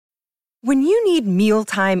When you need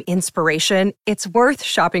mealtime inspiration, it's worth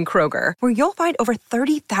shopping Kroger, where you'll find over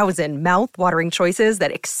 30,000 mouth-watering choices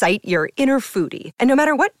that excite your inner foodie. And no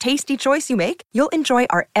matter what tasty choice you make, you'll enjoy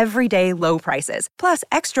our everyday low prices, plus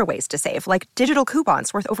extra ways to save, like digital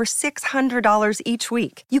coupons worth over $600 each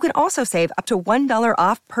week. You can also save up to $1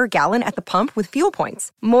 off per gallon at the pump with fuel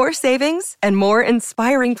points. More savings and more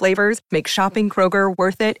inspiring flavors make shopping Kroger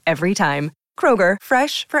worth it every time. Kroger,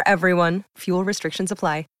 fresh for everyone. Fuel restrictions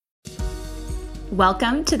apply.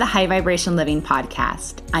 Welcome to the High Vibration Living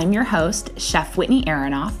Podcast. I'm your host, Chef Whitney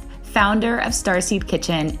Aronoff, founder of Starseed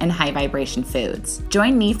Kitchen and High Vibration Foods.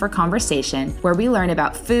 Join me for conversation where we learn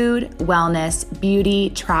about food, wellness, beauty,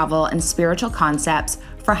 travel, and spiritual concepts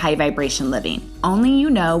for high vibration living. Only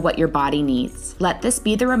you know what your body needs. Let this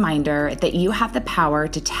be the reminder that you have the power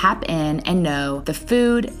to tap in and know the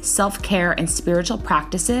food, self-care, and spiritual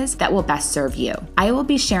practices that will best serve you. I will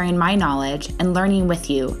be sharing my knowledge and learning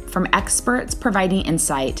with you from experts providing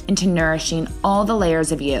insight into nourishing all the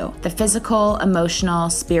layers of you, the physical,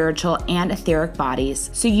 emotional, spiritual, and etheric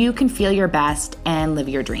bodies, so you can feel your best and live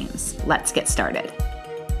your dreams. Let's get started.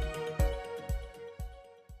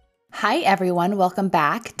 Hi, everyone. Welcome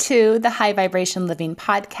back to the High Vibration Living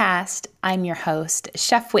Podcast. I'm your host,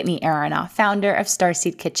 Chef Whitney Aronoff, founder of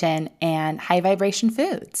Starseed Kitchen and High Vibration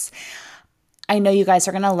Foods. I know you guys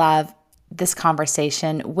are going to love this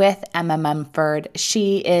conversation with Emma Mumford.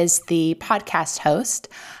 She is the podcast host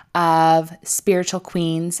of Spiritual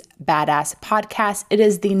Queens Badass Podcast. It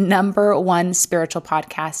is the #1 spiritual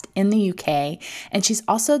podcast in the UK, and she's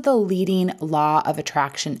also the leading law of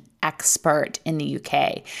attraction expert in the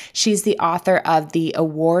UK. She's the author of the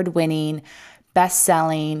award-winning,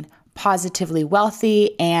 best-selling Positively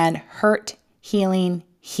Wealthy and Hurt, Healing,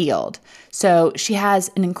 Healed. So she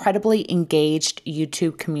has an incredibly engaged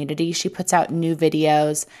YouTube community. She puts out new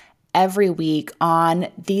videos every week on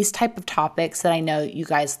these type of topics that I know you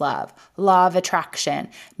guys love. Law of attraction,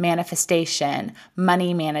 manifestation,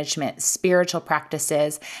 money management, spiritual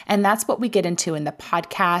practices. And that's what we get into in the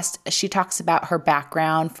podcast. She talks about her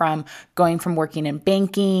background from going from working in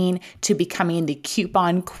banking to becoming the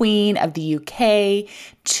coupon queen of the UK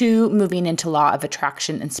to moving into law of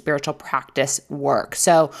attraction and spiritual practice work.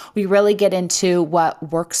 So we really get into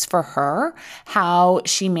what works for her, how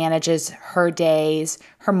she manages her days,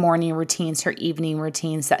 her morning routines, her evening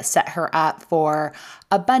routines that set her up for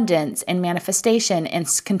abundance and manifestation and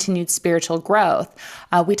continued spiritual growth.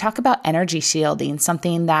 We talk about energy shielding,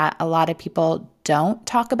 something that a lot of people don't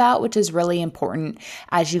talk about, which is really important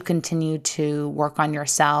as you continue to work on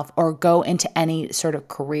yourself or go into any sort of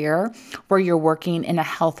career where you're working in a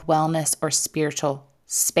health, wellness, or spiritual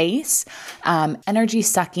space. Energy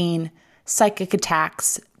sucking, psychic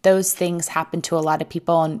attacks, those things happen to a lot of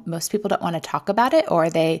people, and most people don't want to talk about it, or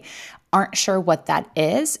they aren't sure what that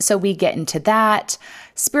is. So we get into that,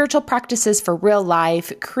 spiritual practices for real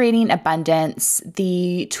life, creating abundance,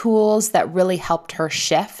 the tools that really helped her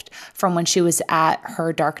shift from when she was at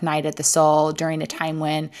her dark night of the soul during a time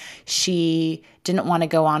when she didn't want to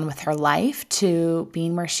go on with her life to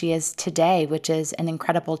being where she is today, which is an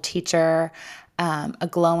incredible teacher, a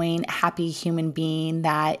glowing, happy human being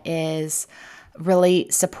that is really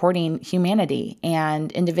supporting humanity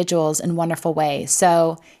and individuals in wonderful ways.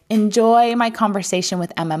 So enjoy my conversation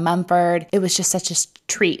with Emma Mumford. It was just such a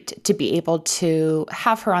treat to be able to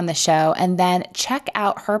have her on the show. And then check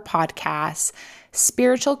out her podcast,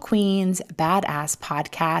 Spiritual Queens Badass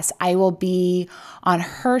Podcast. I will be on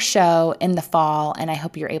her show in the fall, and I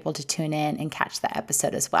hope you're able to tune in and catch that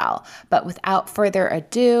episode as well. But without further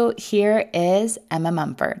ado, here is Emma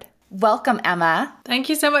Mumford. Welcome, Emma. Thank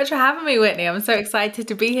you so much for having me, Whitney. I'm so excited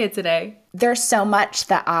to be here today. There's so much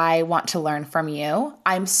that I want to learn from you.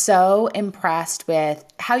 I'm so impressed with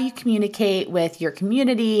how you communicate with your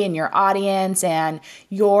community and your audience and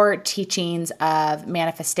your teachings of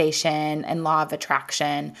manifestation and law of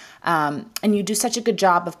attraction. And you do such a good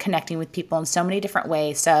job of connecting with people in so many different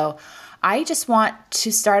ways. So I just want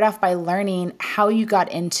to start off by learning how you got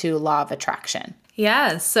into law of attraction.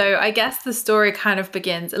 Yeah, so I guess the story kind of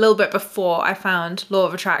begins a little bit before I found law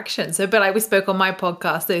of attraction. So, but like we spoke on my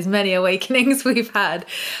podcast, those many awakenings we've had.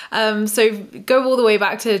 So go all the way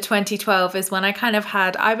back to 2012 is when I kind of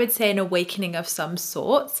had, I would say, an awakening of some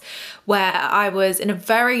sorts, where I was in a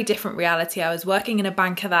very different reality. I was working in a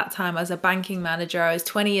bank at that time. I was a banking manager. I was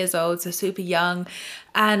 20 years old, so super young.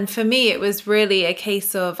 And for me, it was really a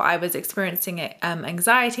case of I was experiencing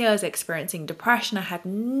anxiety, I was experiencing depression. I had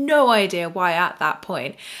no idea why at that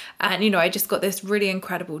point. And, I just got this really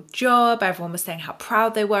incredible job. Everyone was saying how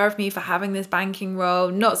proud they were of me for having this banking role.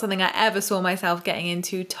 Not something I ever saw myself getting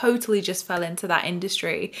into, totally just fell into that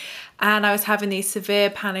industry. And I was having these severe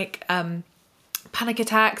panic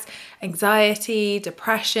attacks, anxiety,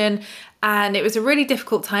 depression. And it was a really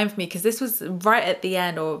difficult time for me because this was right at the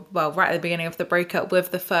end, right at the beginning of the breakup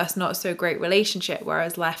with the first not so great relationship, where I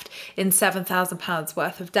was left in £7,000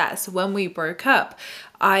 worth of debt. So when we broke up,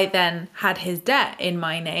 I then had his debt in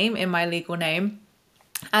my name, in my legal name.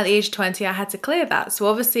 At the age of 20, I had to clear that. So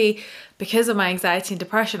obviously, because of my anxiety and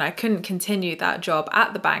depression, I couldn't continue that job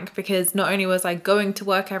at the bank, because not only was I going to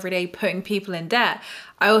work every day putting people in debt,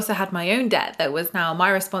 I also had my own debt that was now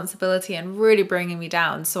my responsibility and really bringing me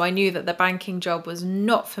down. So I knew that the banking job was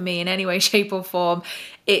not for me in any way, shape or form.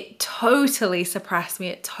 It totally suppressed me.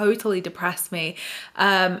 It totally depressed me.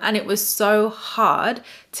 And it was so hard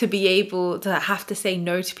to be able to have to say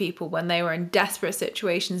no to people when they were in desperate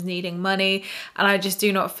situations needing money. And I just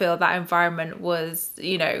do not feel that environment was,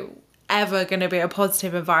 ever going to be a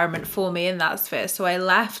positive environment for me in that sphere. So I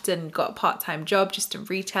left and got a part-time job just in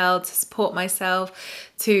retail to support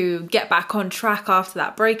myself, to get back on track after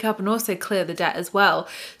that breakup, and also clear the debt as well.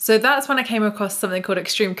 So that's when I came across something called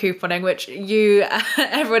extreme couponing, which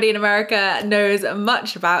everybody in America knows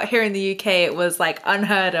much about. Here in the UK, it was like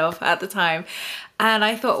unheard of at the time. And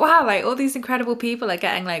I thought, wow, like all these incredible people are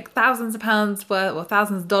getting like thousands of pounds worth or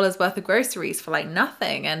thousands of dollars worth of groceries for like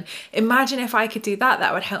nothing. And imagine if I could do that,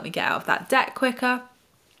 that would help me get out of that debt quicker.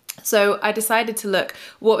 So I decided to look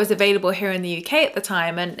what was available here in the UK at the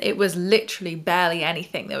time, and it was literally barely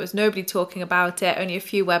anything. There was nobody talking about it, only a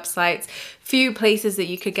few websites, few places that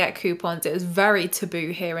you could get coupons. It was very taboo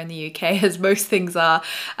here in the UK, as most things are,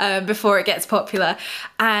 before it gets popular.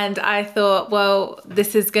 And I thought, well,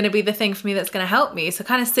 this is going to be the thing for me that's going to help me. So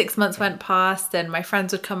kind of 6 months went past, and my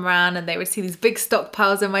friends would come around and they would see these big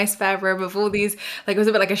stockpiles in my spare room of all these, like it was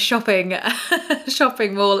a bit like a shopping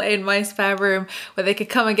mall in my spare room where they could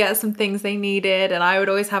come and get some things they needed, and I would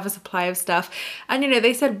always have a supply of stuff. And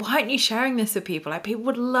they said, why aren't you sharing this with people? Like, people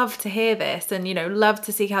would love to hear this and love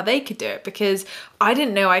to see how they could do it, because I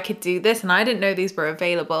didn't know I could do this and I didn't know these were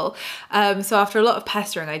available. So after a lot of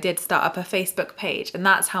pestering, I did start up a Facebook page, and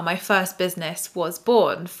that's how my first business was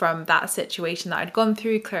born, from that situation that I'd gone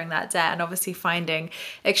through, clearing that debt, and obviously finding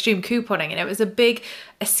extreme couponing. And it was a big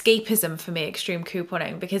escapism for me, extreme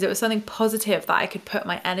couponing, because it was something positive that I could put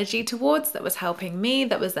my energy towards, that was helping me,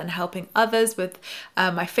 that was then helping others with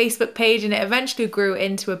my Facebook page. And it eventually grew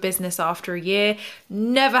into a business after a year.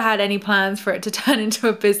 Never had any plans for it to turn into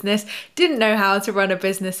a business, didn't know how to run a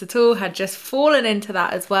business at all, had just fallen into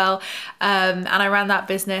that as well. And I ran that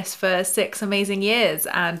business for 6 amazing years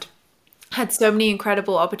and had so many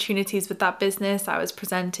incredible opportunities with that business. I was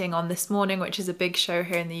presenting on This Morning, which is a big show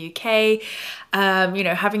here in the UK,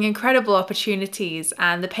 having incredible opportunities.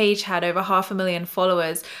 And the page had over 500,000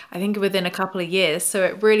 followers, I think within a couple of years. So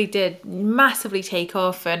it really did massively take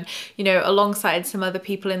off. And, alongside some other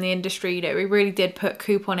people in the industry, we really did put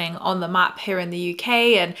couponing on the map here in the UK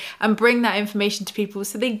and bring that information to people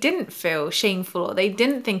so they didn't feel shameful or they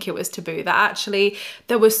didn't think it was taboo, that actually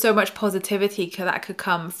there was so much positivity that could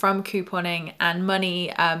come from couponing and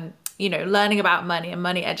money, learning about money and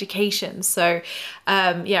money education. So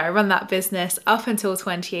I run that business up until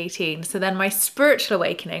 2018. So then my spiritual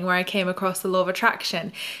awakening, where I came across the law of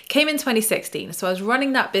attraction, came in 2016. So I was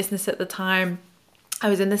running that business at the time. I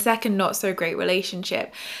was in the second not so great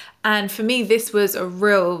relationship. And for me, this was a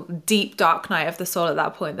real deep, dark night of the soul at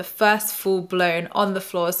that point. The first full-blown,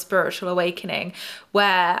 on-the-floor spiritual awakening,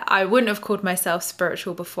 where I wouldn't have called myself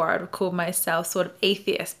spiritual before. I'd have called myself sort of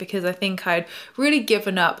atheist, because I think I'd really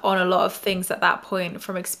given up on a lot of things at that point,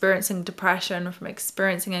 from experiencing depression, from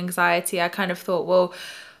experiencing anxiety. I kind of thought, well,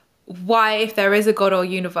 why, if there is a God or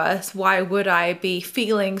universe, why would I be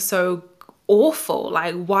feeling so awful?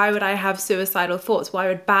 Like, why would I have suicidal thoughts? Why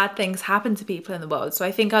would bad things happen to people in the world? So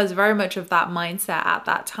I think I was very much of that mindset at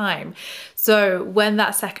that time. So when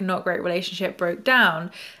that second not great relationship broke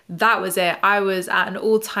down, that was it. I was at an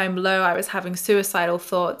all-time low. I was having suicidal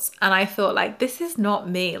thoughts, and I thought, like, this is not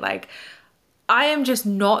me. Like, I am just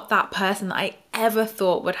not that person that I ever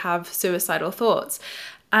thought would have suicidal thoughts.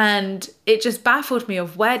 And it just baffled me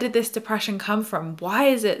of where did this depression come from? Why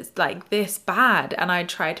is it like this bad? And I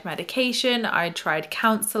tried medication, I tried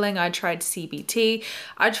counseling, I tried CBT,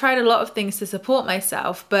 I tried a lot of things to support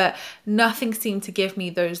myself, but nothing seemed to give me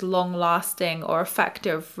those long lasting or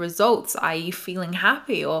effective results, i.e. feeling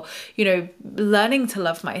happy or, learning to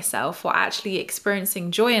love myself or actually experiencing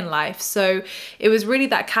joy in life. So it was really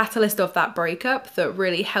that catalyst of that breakup that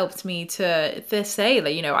really helped me to say,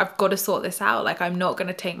 like, I've got to sort this out. Like, I'm not going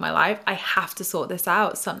to take my life. I have to sort this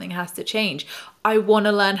out. Something has to change. I want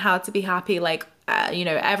to learn how to be happy like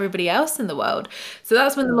everybody else in the world. So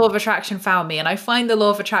that's when the law of attraction found me. And I find the law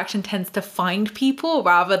of attraction tends to find people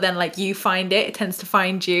rather than like you find it. It tends to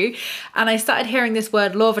find you. And I started hearing this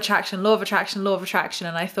word, law of attraction, law of attraction, law of attraction.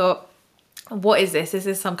 And I thought, what is this? Is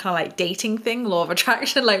this some kind of like dating thing, law of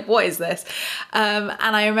attraction? Like, what is this? And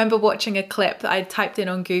I remember watching a clip that I typed in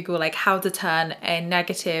on Google, like how to turn a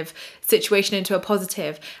negative situation into a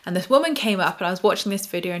positive. And this woman came up and I was watching this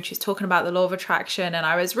video and she's talking about the law of attraction. And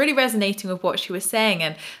I was really resonating with what she was saying.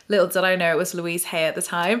 And little did I know it was Louise Hay at the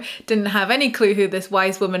time. Didn't have any clue who this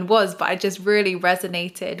wise woman was, but I just really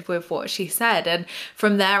resonated with what she said. And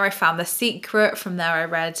from there, I found The Secret. From there, I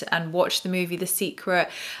read and watched the movie The Secret.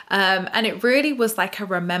 And it really was like a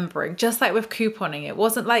remembering, just like with couponing. It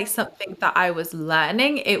wasn't like something that I was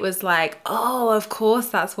learning. It was like, oh, of course,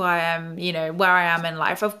 that's why I'm, where I am in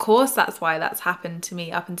life. Of course, that's why that's happened to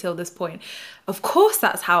me up until this point. Of course,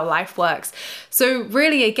 that's how life works. So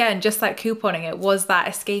really, again, just like couponing, it was that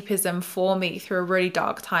escapism for me through a really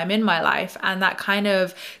dark time in my life, and that kind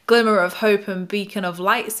of glimmer of hope and beacon of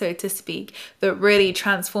light, so to speak, that really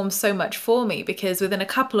transformed so much for me. Because within a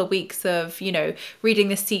couple of weeks of, reading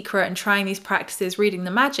The Secret and trying these practices, reading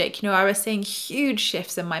the magic, I was seeing huge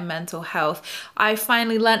shifts in my mental health. I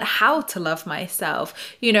finally learned how to love myself.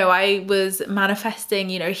 I was manifesting,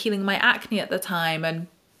 healing my acne at the time and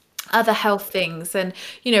other health things. And,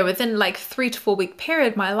 within like 3 to 4 week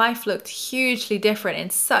period, my life looked hugely different in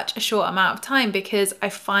such a short amount of time because I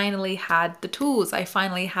finally had the tools. I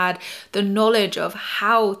finally had the knowledge of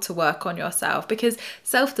how to work on yourself, because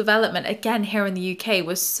self-development, again, here in the UK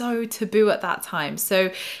was so taboo at that time.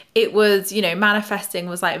 So it was, manifesting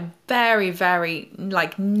was like very, very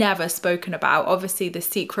like never spoken about. Obviously The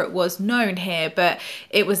Secret was known here, but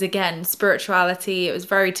it was, again, spirituality. It was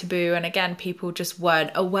very taboo. And again, people just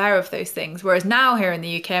weren't aware of those things. Whereas now here in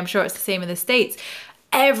the UK, I'm sure it's the same in the States,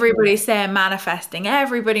 everybody's saying manifesting,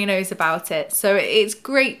 everybody knows about it. So it's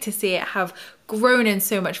great to see it have grown in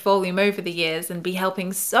so much volume over the years and be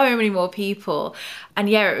helping so many more people. And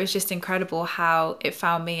yeah, it was just incredible how it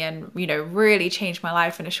found me and, really changed my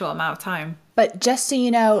life in a short amount of time. But just so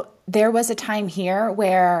you know, there was a time here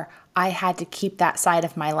where I had to keep that side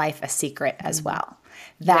of my life a secret as well.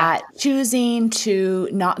 That choosing to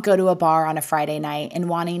not go to a bar on a Friday night and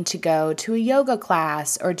wanting to go to a yoga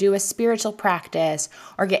class or do a spiritual practice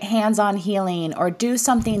or get hands-on healing or do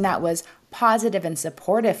something that was positive and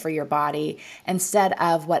supportive for your body instead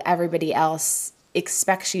of what everybody else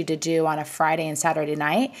expects you to do on a Friday and Saturday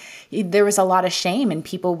night, there was a lot of shame and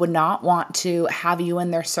people would not want to have you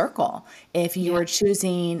in their circle if you were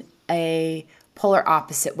choosing a polar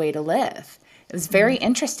opposite way to live. It was very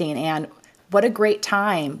interesting, and what a great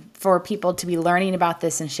time for people to be learning about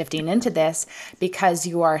this and shifting into this, because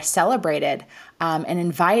you are celebrated and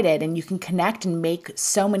invited and you can connect and make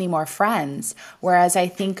so many more friends. Whereas I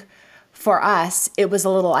think for us, it was a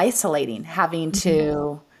little isolating having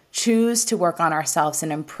to choose to work on ourselves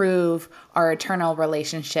and improve our eternal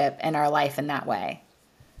relationship and our life in that way.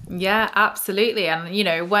 Yeah, absolutely.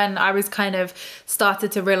 And, when I was kind of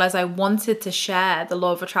started to realize I wanted to share the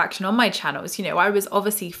law of attraction on my channels, I was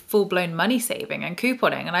obviously full blown money saving and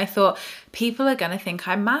couponing. And I thought people are going to think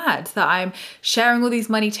I'm mad that I'm sharing all these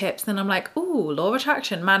money tips. And I'm like, oh, law of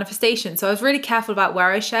attraction, manifestation. So I was really careful about where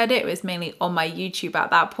I shared it. It was mainly on my YouTube at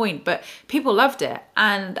that point, but people loved it.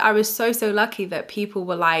 And I was so lucky that people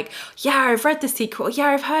were like, yeah, I've read The Secret. Yeah,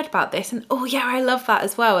 I've heard about this. And oh yeah, I love that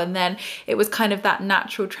as well. And then it was kind of that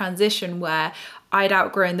natural transition where I'd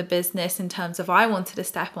outgrown the business in terms of I wanted to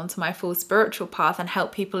step onto my full spiritual path and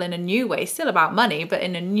help people in a new way, still about money, but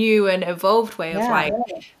in a new and evolved way of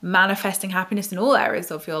manifesting happiness in all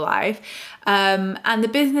areas of your life. And the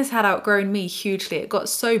business had outgrown me hugely. It got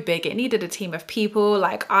so big. It needed a team of people.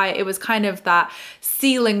 It was kind of that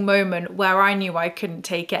ceiling moment where I knew I couldn't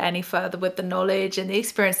take it any further with the knowledge and the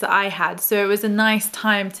experience that I had. So it was a nice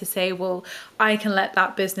time to say, well, I can let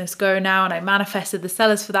that business go now. And I manifested the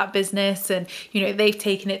sellers for that business and, they've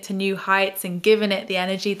taken it to new heights and given it the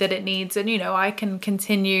energy that it needs. And, I can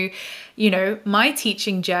continue, my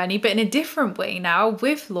teaching journey, but in a different way now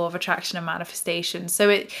with law of attraction and manifestation. So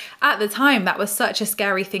at the time, that was such a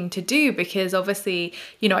scary thing to do because obviously,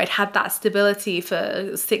 I'd had that stability for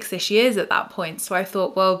 6-ish years at that point. So I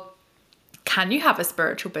thought, well, can you have a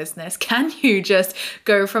spiritual business? Can you just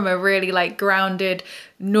go from a really like grounded,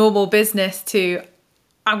 normal business to,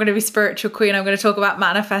 I'm going to be spiritual queen, I'm going to talk about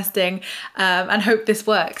manifesting and hope this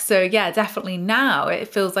works. So yeah, definitely now it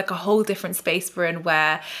feels like a whole different space we're in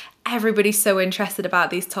where everybody's so interested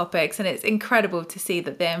about these topics, and it's incredible to see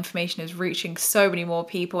that the information is reaching so many more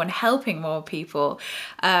people and helping more people.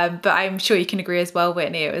 But I'm sure you can agree as well,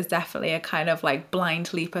 Whitney, it was definitely a kind of like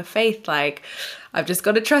blind leap of faith. Like, I've just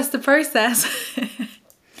got to trust the process.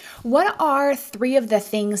 What are 3 of the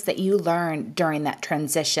things that you learned during that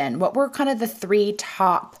transition? What were kind of the 3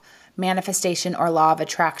 top manifestation or law of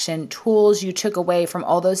attraction tools you took away from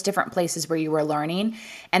all those different places where you were learning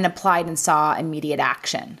and applied and saw immediate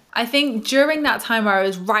action? I think during that time where I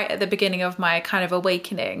was right at the beginning of my kind of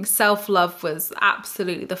awakening, self-love was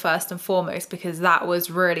absolutely the first and foremost, because that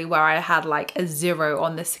was really where I had like a 0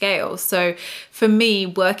 on the scale. So for me,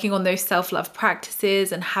 working on those self-love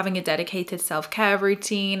practices and having a dedicated self-care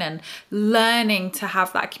routine and learning to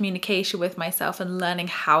have that communication with myself and learning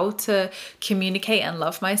how to communicate and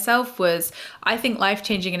love myself was, I think,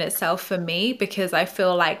 life-changing in itself for me, because I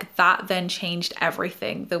feel like that then changed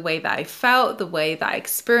everything. The way that I felt, the way that I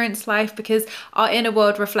experienced life, because our inner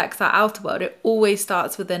world reflects our outer world. It always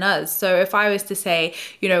starts within us. So if I was to say,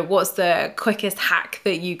 what's the quickest hack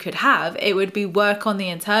that you could have, it would be work on the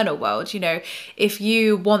internal world. If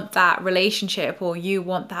you want that relationship, or you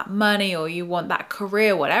want that money, or you want that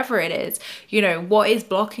career, whatever it is, what is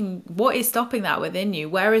stopping that within you?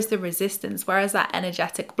 Where is the resistance? Where is that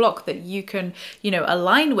energetic block that you can,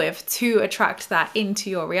 align with to attract that into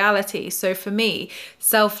your reality? So for me,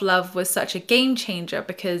 self-love was such a game changer,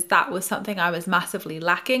 because that was something I was massively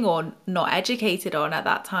lacking or not educated on at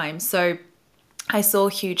that time. So I saw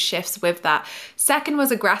huge shifts with that. Second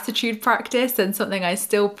was a gratitude practice, and something I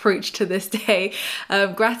still preach to this day.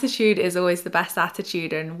 Gratitude is always the best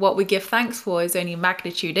attitude, and what we give thanks for is only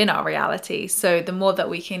magnitude in our reality. So the more that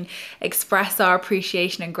we can express our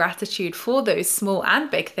appreciation and gratitude for those small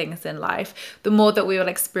and big things in life, the more that we will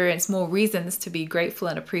experience more reasons to be grateful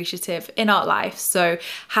and appreciative in our life. So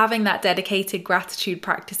having that dedicated gratitude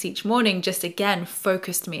practice each morning just again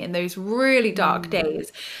focused me in those really dark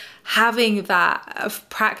days. Having that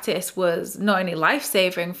practice was not only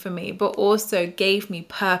life-saving for me, but also gave me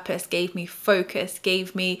purpose, gave me focus,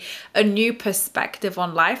 gave me a new perspective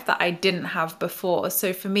on life that I didn't have before.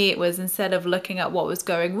 So for me, it was, instead of looking at what was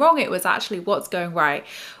going wrong, it was actually what's going right.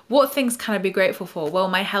 What things can I be grateful for? Well,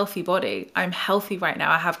 my healthy body. I'm healthy right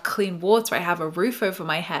now. I have clean water. I have a roof over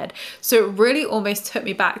my head. So it really almost took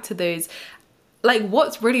me back to those, like,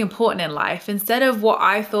 what's really important in life, instead of what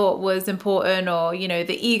I thought was important, or,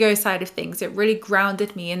 the ego side of things. It really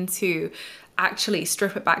grounded me into actually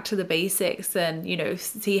strip it back to the basics and,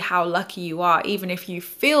 see how lucky you are, even if you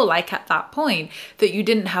feel like at that point that you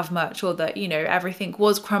didn't have much, or that, everything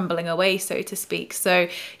was crumbling away, so to speak. So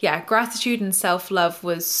yeah, gratitude and self-love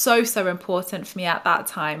was so, so important for me at that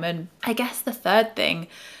time. And I guess the third thing,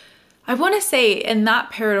 I want to say, in that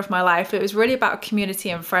period of my life, it was really about community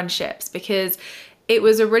and friendships, because it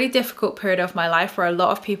was a really difficult period of my life where a lot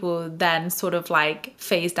of people then sort of like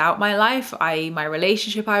phased out my life, i.e. my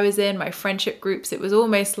relationship I was in, my friendship groups. It was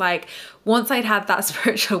almost like once I'd had that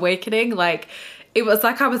spiritual awakening, like it was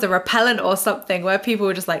like I was a repellent or something, where people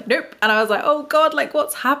were just like, nope. And I was like, oh God, like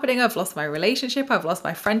what's happening? I've lost my relationship. I've lost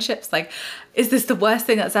my friendships. Like, is this the worst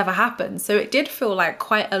thing that's ever happened? So it did feel like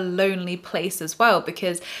quite a lonely place as well,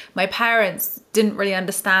 because my parents didn't really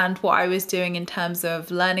understand what I was doing in terms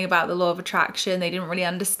of learning about the law of attraction. They didn't really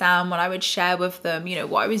understand what I would share with them,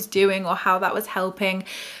 what I was doing or how that was helping.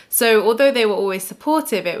 So although they were always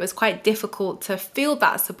supportive, it was quite difficult to feel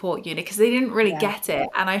that support unit, because they didn't really get it.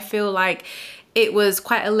 And I feel like it was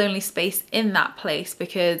quite a lonely space in that place,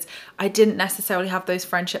 because I didn't necessarily have those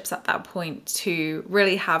friendships at that point to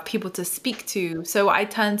really have people to speak to. So I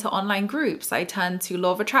turned to online groups, I turned to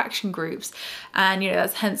law of attraction groups. And,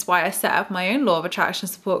 that's hence why I set up my own law of attraction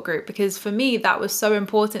support group, because for me, that was so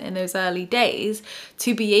important in those early days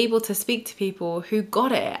to be able to speak to people who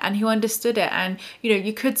got it and who understood it. And,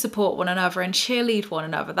 you could support one another and cheerlead one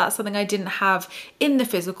another. That's something I didn't have in the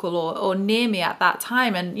physical or near me at that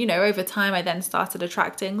time. And, over time, I then started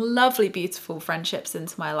attracting lovely, beautiful friendships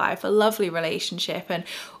into my life, a lovely relationship and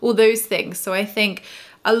all those things. So I think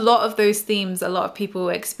a lot of those themes, a lot of people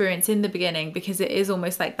experience in the beginning, because it is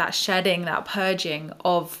almost like that shedding, that purging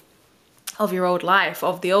of of your old life,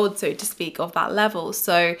 of the old, so to speak, of that level.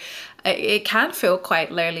 So it can feel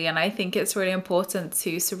quite lonely, and I think it's really important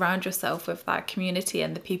to surround yourself with that community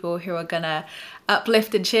and the people who are gonna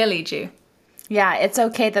uplift and cheerlead you. Yeah, it's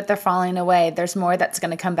okay that they're falling away. There's more that's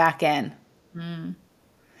going to come back in.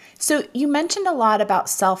 So you mentioned a lot about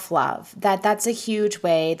self-love, that's a huge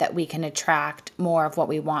way that we can attract more of what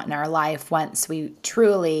we want in our life once we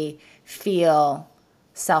truly feel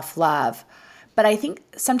self-love. But I think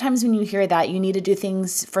sometimes when you hear that, you need to do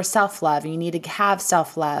things for self-love, you need to have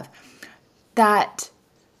self-love, that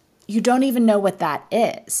you don't even know what that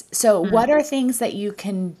is. So what are things that you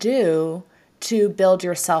can do to build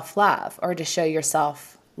your self-love or to show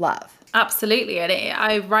yourself love? Absolutely. And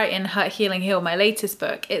I write in Hurt, Healing, Heal, my latest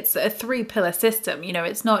book, it's a 3-pillar system. You know,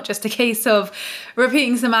 it's not just a case of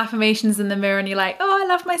repeating some affirmations in the mirror and you're like, oh, I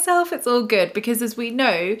love myself, it's all good. Because as we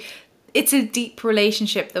know, it's a deep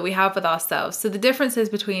relationship that we have with ourselves. So the differences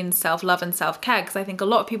between self-love and self-care, because I think a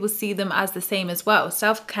lot of people see them as the same as well.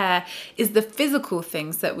 Self-care is the physical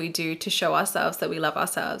things that we do to show ourselves that we love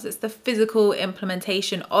ourselves. It's the physical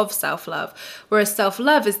implementation of self-love. Whereas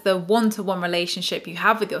self-love is the one-to-one relationship you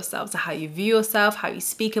have with yourself. So how you view yourself, how you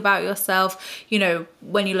speak about yourself, you know,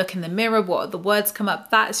 when you look in the mirror, what the words come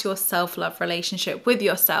up, that's your self-love relationship with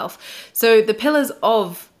yourself. So the pillars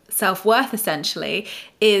of self-worth essentially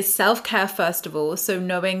is self-care first of all. So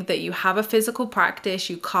knowing that you have a physical practice,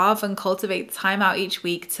 you carve and cultivate time out each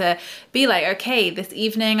week to be like, okay, this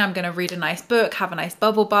evening I'm going to read a nice book, have a nice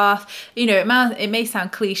bubble bath. You know, it may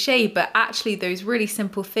sound cliche, but actually those really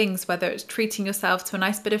simple things, whether it's treating yourself to a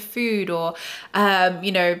nice bit of food or,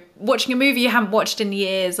 you know, watching a movie you haven't watched in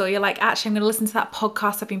years, or you're like, actually, I'm going to listen to that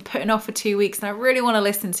podcast I've been putting off for 2 weeks and I really want to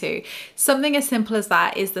listen to. Something as simple as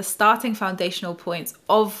that is the starting foundational points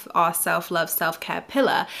of our self-love, self-care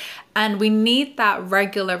pillar. And we need that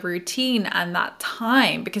regular routine and that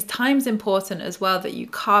time, because time's important as well, that you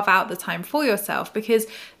carve out the time for yourself, because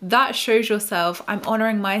that shows yourself, I'm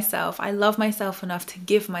honoring myself. I love myself enough to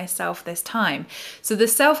give myself this time. So the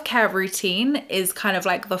self-care routine is kind of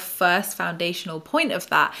like the first foundational point of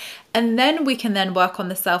that. And then we can then work on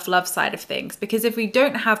the self-love side of things, because if we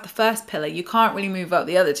don't have the first pillar, you can't really move up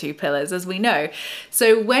the other 2 pillars, as we know.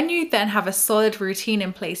 So when you then have a solid routine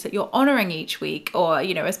in place that you're honoring each week, or,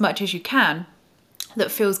 you know, as much as you can,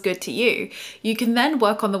 that feels good to you, you can then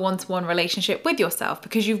work on the one-to-one relationship with yourself,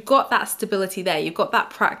 because you've got that stability there. You've got that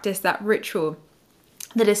practice, that ritual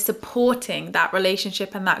that is supporting that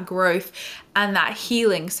relationship and that growth and that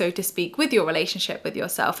healing, so to speak, with your relationship with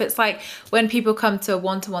yourself. It's like when people come to a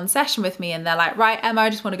one-to-one session with me and they're like, right, Emma, I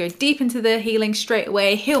just want to go deep into the healing straight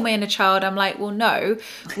away, heal my inner child. I'm like, well, no,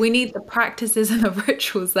 we need the practices and the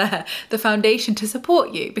rituals there, the foundation to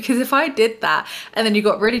support you. Because if I did that and then you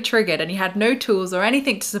got really triggered and you had no tools or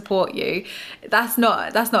anything to support you, that's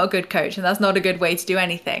not a good coach, and that's not a good way to do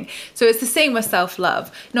anything. So it's the same with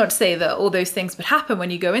self-love. Not to say that all those things would happen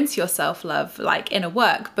when you go into your self-love, like inner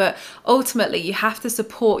work, but ultimately you have to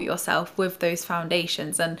support yourself with those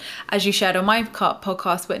foundations. And as you shared on my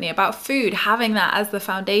podcast, Whitney, about food, having that as the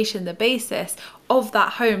foundation, the basis of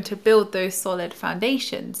that home to build those solid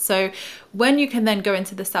foundations. So when you can then go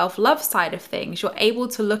into the self-love side of things, you're able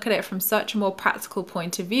to look at it from such a more practical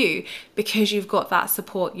point of view, because you've got that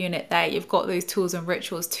support unit there. You've got those tools and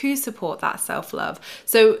rituals to support that self-love.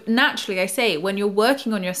 So naturally, I say, when you're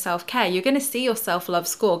working on your self-care, you're going to see your self-love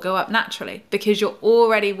score go up naturally, because you're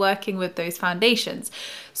already working with those foundations.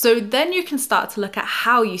 So then you can start to look at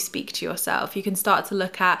how you speak to yourself. You can start to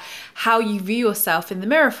look at how you view yourself in the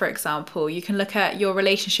mirror, for example. You can look at your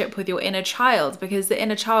relationship with your inner child, because the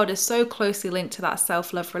inner child is so closely linked to that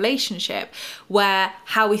self-love relationship, where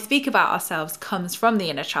how we speak about ourselves comes from the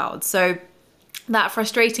inner child. So that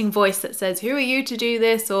frustrating voice that says, who are you to do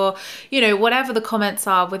this? Or, you know, whatever the comments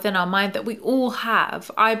are within our mind that we all have,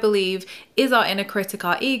 I believe is our inner critic,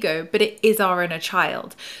 our ego, but it is our inner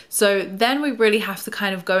child. So then we really have to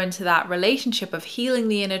kind of go into that relationship of healing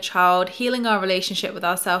the inner child, healing our relationship with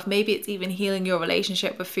ourselves. Maybe it's even healing your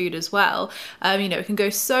relationship with food as well. You know, it can go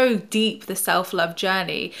so deep, the self-love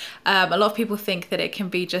journey. A lot of people think that it can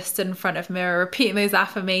be just in front of a mirror, repeating those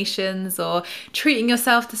affirmations or treating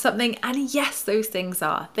yourself to something. And yes, those things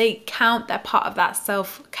they count, they're part of that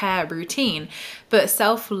self-care routine. But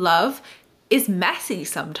self-love is messy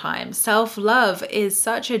sometimes. Self-love is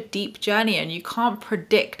such a deep journey and you can't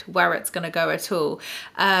predict where it's going to go at all.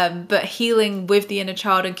 But healing with the inner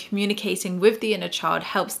child and communicating with the inner child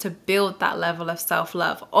helps to build that level of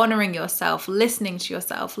self-love, honoring yourself, listening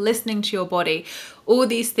to your body. All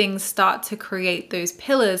these things start to create those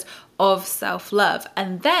pillars of self-love.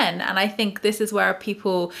 And I think this is where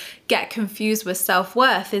people get confused with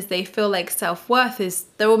self-worth, is they feel like self-worth is,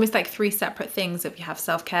 they're almost like three separate things. If you have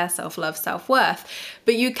self-care, self-love, self-worth,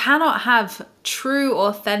 but you cannot have true,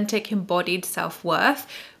 authentic, embodied self-worth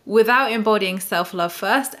without embodying self-love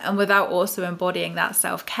first and without also embodying that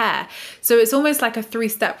self-care. So it's almost like a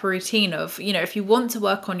three-step routine of, if you want to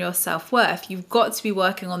work on your self-worth, you've got to be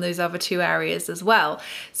working on those other two areas as well.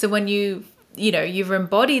 So when you've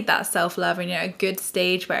embodied that self-love and you're at a good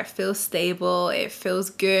stage where it feels stable, it feels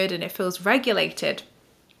good, and it feels regulated,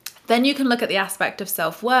 then you can look at the aspect of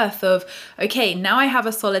self-worth of, okay, now I have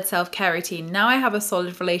a solid self-care routine. Now I have a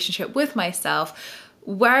solid relationship with myself.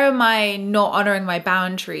 Where am I not honoring my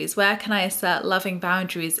boundaries? Where can I assert loving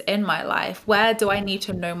boundaries in my life? Where do I need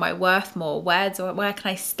to know my worth more? Where can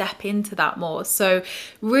I step into that more? So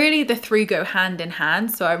really the three go hand in hand.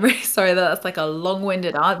 So I'm really sorry that that's like a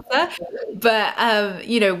long-winded answer, but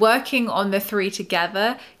working on the three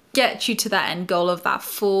together gets you to that end goal of that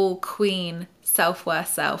full queen self-worth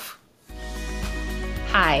self.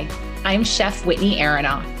 Hi, I'm Chef Whitney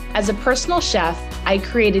Aronoff. As a personal chef, I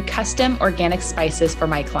created custom organic spices for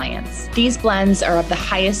my clients. These blends are of the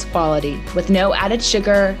highest quality with no added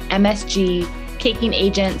sugar, MSG, caking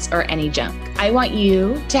agents, or any junk. I want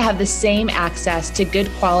you to have the same access to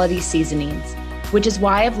good quality seasonings, which is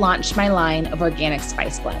why I've launched my line of organic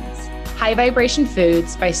spice blends. High Vibration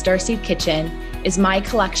Foods by Starseed Kitchen is my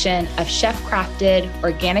collection of chef-crafted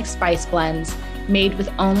organic spice blends made with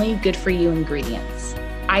only good-for-you ingredients.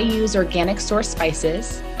 I use organic source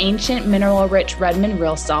spices, ancient mineral-rich Redmond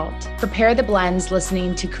real salt, prepare the blends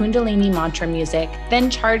listening to Kundalini mantra music, then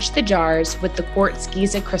charge the jars with the quartz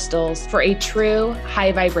Giza crystals for a true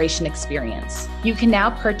high vibration experience. You can now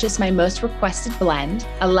purchase my most requested blend,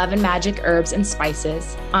 11 Magic Herbs and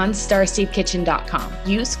Spices, on starseedkitchen.com.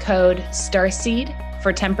 Use code STARSEED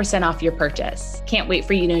for 10% off your purchase. Can't wait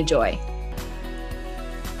for you to enjoy.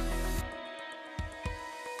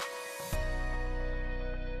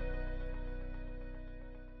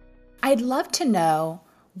 I'd love to know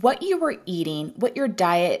what you were eating, what your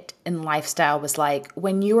diet and lifestyle was like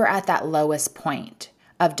when you were at that lowest point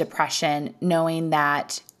of depression, knowing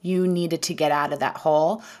that you needed to get out of that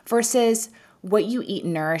hole, versus what you eat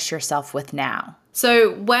and nourish yourself with now.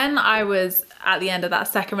 So when I was at the end of that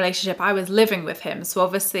second relationship, I was living with him. So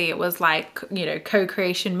obviously it was like,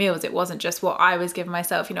 co-creation meals. It wasn't just what I was giving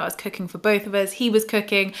myself. I was cooking for both of us. He was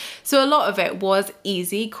cooking. So a lot of it was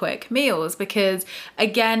easy, quick meals, because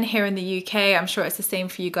again, here in the UK, I'm sure it's the same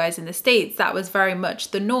for you guys in the States, that was very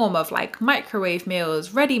much the norm of like microwave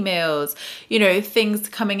meals, ready meals, things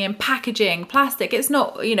coming in packaging, plastic. It's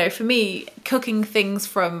not, for me, cooking things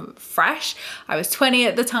from fresh. I was 20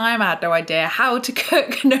 at the time. I had no idea how to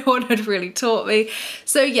cook. No one had really taught me.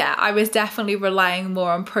 So yeah, I was definitely relying more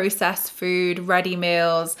on processed food, ready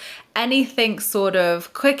meals, anything sort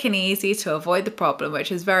of quick and easy to avoid the problem, which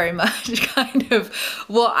is very much kind of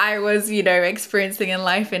what I was, experiencing in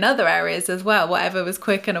life in other areas as well, whatever was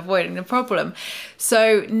quick and avoiding the problem.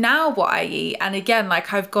 So now what I eat, and again,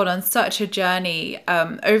 like I've gone on such a journey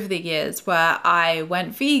over the years where I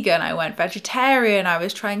went vegan, I went vegetarian, I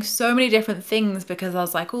was trying so many different things because I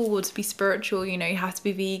was like, oh, well, to be spiritual, you have to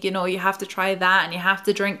be vegan, or you have to try that, and you have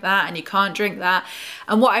to drink that, and you can't drink that.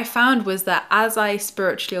 And what I found was that as I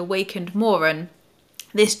spiritually awakened more, and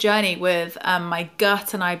this journey with my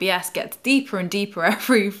gut and IBS gets deeper and deeper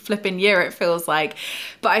every flipping year, it feels like.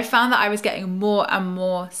 But I found that I was getting more and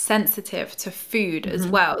more sensitive to food as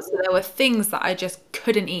well. So there were things that I just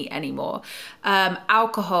couldn't eat anymore.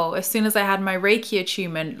 Alcohol, as soon as I had my Reiki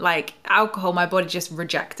attunement, like alcohol, my body just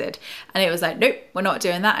rejected. And it was like, nope, we're not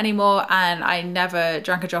doing that anymore. And I never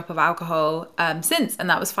drank a drop of alcohol since. And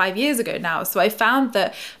that was 5 years ago now. So I found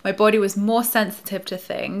that my body was more sensitive to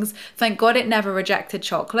things. Thank God it never rejected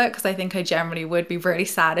chocolate, because I think I generally would be really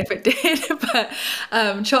sad if it did. But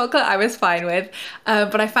chocolate I was fine with.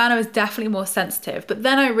 But I found I was definitely more sensitive. But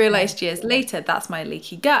then I realized years later that's my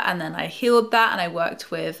leaky gut. And then I healed that, and I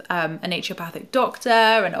worked with a naturopathic doctor,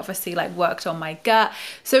 and obviously like worked on my gut.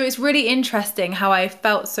 So it's really interesting how I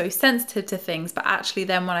felt so sensitive to things, but actually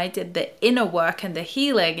then when I did the inner work and the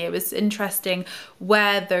healing, it was interesting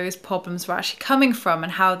where those problems were actually coming from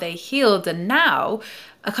and how they healed. And now,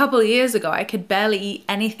 a couple of years ago, I could barely eat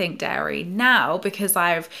anything dairy. Now, because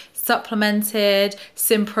I've supplemented,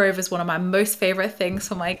 Simprove is one of my most favorite things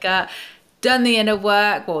for my gut, done the inner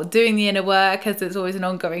work, or doing the inner work, as it's always an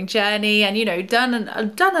ongoing journey, and done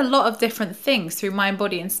a lot of different things through mind,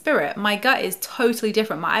 body, and spirit. My gut is totally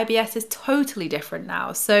different. My IBS is totally different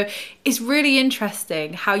now. So it's really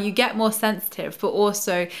interesting how you get more sensitive, but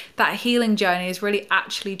also that healing journey has really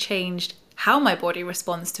actually changed how my body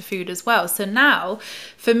responds to food as well. So now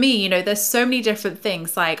for me, you know, there's so many different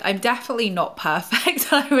things. Like, I'm definitely not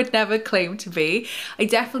perfect. I would never claim to be. I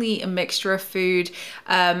definitely eat a mixture of food,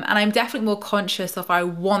 and I'm definitely more conscious of I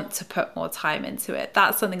want to put more time into it.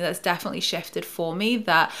 That's something that's definitely shifted for me,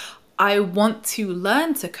 that I want to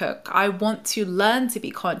learn to cook. I want to learn to be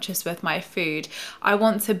conscious with my food. I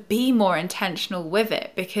want to be more intentional with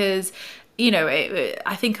it, because you know,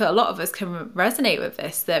 I think a lot of us can resonate with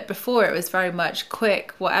this, that before it was very much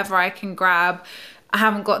quick, whatever I can grab. I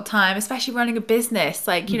haven't got time, especially running a business.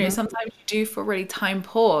 Like, you know, sometimes you do feel really time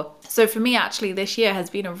poor. So for me, actually, this year has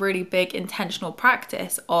been a really big intentional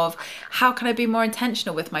practice of how can I be more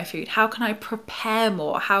intentional with my food? How can I prepare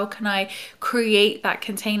more? How can I create that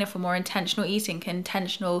container for more intentional eating,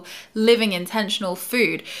 intentional living, intentional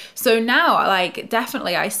food? So now, like,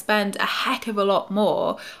 definitely I spend a heck of a lot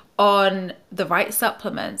more on the right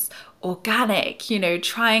supplements, organic, you know,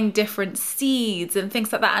 trying different seeds and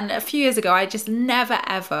things like that. And a few years ago, I just never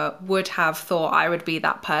ever would have thought I would be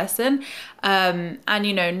that person. And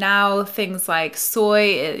you know, now things like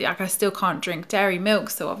soy, like I still can't drink dairy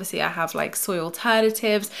milk, so obviously I have like soy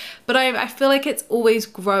alternatives, but I feel like it's always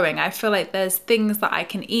growing. I feel like there's things that I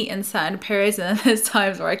can eat in certain periods, and then there's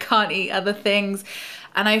times where I can't eat other things.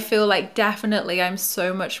 And I feel like definitely I'm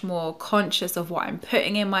so much more conscious of what I'm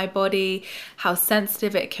putting in my body, how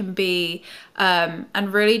sensitive it can be,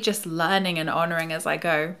 and really just learning and honoring as I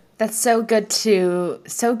go. That's so good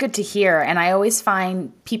to hear. And I always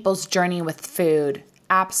find people's journey with food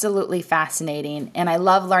absolutely fascinating. And I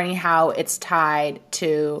love learning how it's tied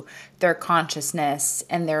to their consciousness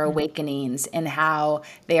and their awakenings, and how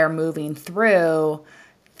they are moving through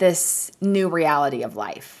this new reality of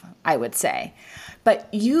life, I would say. But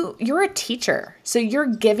you're a teacher, so you're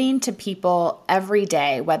giving to people every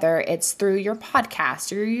day, whether it's through your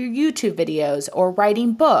podcast or your YouTube videos or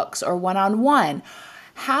writing books or one-on-one.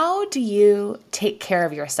 How do you take care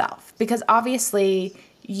of yourself? Because obviously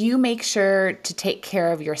you make sure to take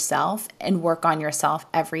care of yourself and work on yourself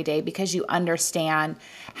every day, because you understand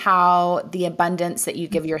how the abundance that you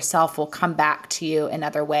give yourself will come back to you in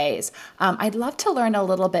other ways. I'd love to learn a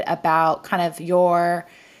little bit about kind of your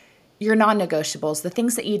non-negotiables, the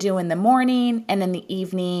things that you do in the morning and in the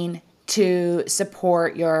evening to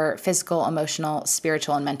support your physical, emotional,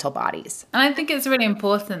 spiritual, and mental bodies. And I think it's really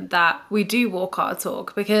important that we do walk our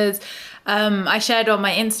talk, because I shared on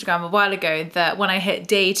my Instagram a while ago that when I hit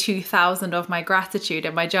day 2000 of my gratitude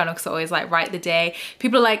in my journal, because I always like write the day,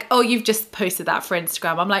 people are like, oh, you've just posted that for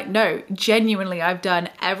Instagram. I'm like, no, genuinely, I've done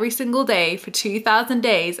every single day for 2000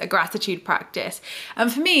 days a gratitude practice.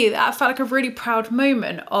 And for me, that felt like a really proud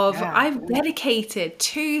moment of I've dedicated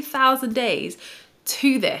 2000 days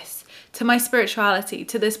to this, to my spirituality,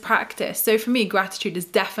 to this practice. So for me, gratitude is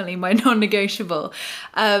definitely my non-negotiable.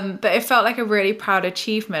 But it felt like a really proud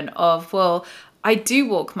achievement of, well, I do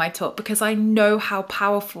walk my talk because I know how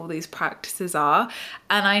powerful these practices are.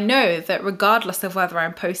 And I know that regardless of whether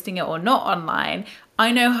I'm posting it or not online,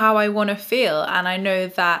 I know how I want to feel. And I know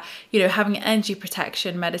that, you know, having energy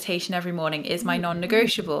protection meditation every morning is my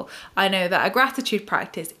non-negotiable. I know that a gratitude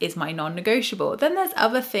practice is my non-negotiable. Then there's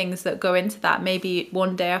other things that go into that. Maybe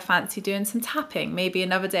one day I fancy doing some tapping. Maybe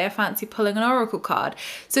another day I fancy pulling an oracle card.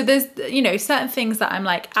 So there's, you know, certain things that I'm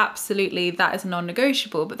like, absolutely, that is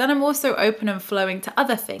non-negotiable. But then I'm also open and flowing to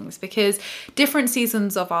other things, because different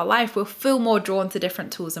seasons of our life will feel more drawn to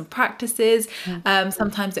different tools and practices.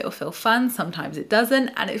 Sometimes it will feel fun, sometimes it doesn't.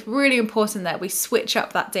 And it's really important that we switch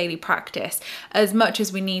up that daily practice as much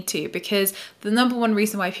as we need to, because the number one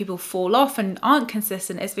reason why people fall off and aren't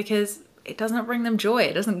consistent is because it doesn't bring them joy.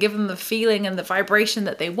 It doesn't give them the feeling and the vibration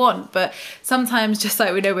that they want. But sometimes, just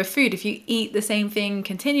like we know with food, if you eat the same thing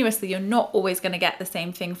continuously, you're not always going to get the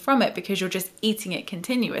same thing from it, because you're just eating it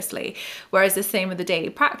continuously. Whereas the same with the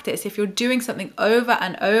daily practice, if you're doing something over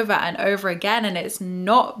and over and over again, and it's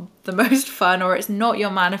not the most fun, or it's not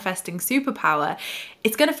your manifesting superpower,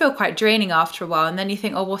 it's going to feel quite draining after a while. And then you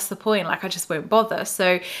think, oh, what's the point? Like, I just won't bother.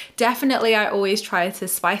 So definitely I always try to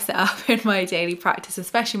spice it up in my daily practice,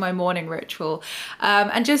 especially my morning ritual,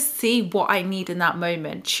 and just see what I need in that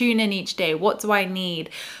moment. Tune in each day. What do I need?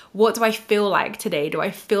 What do I feel like today? Do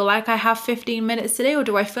I feel like I have 15 minutes today, or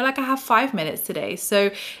do I feel like I have 5 minutes today?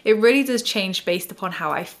 So it really does change based upon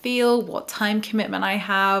how I feel, what time commitment I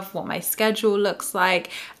have, what my schedule looks like,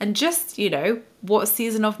 and just, you know, what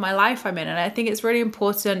season of my life I'm in. And I think it's really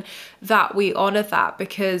important that we honor that,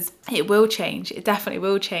 because it will change. It definitely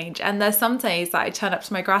will change. And there's some days that I turn up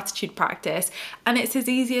to my gratitude practice and it's as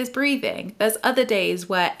easy as breathing. There's other days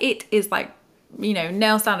where it is like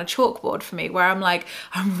nails down a chalkboard for me, where I'm like,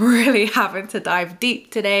 I'm really having to dive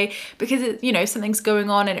deep today because something's going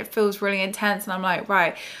on and it feels really intense, and I'm like,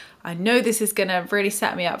 right, I know this is going to really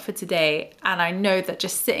set me up for today, and I know that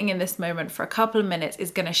just sitting in this moment for a couple of minutes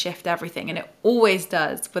is going to shift everything, and it always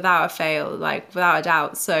does, without a fail, like without a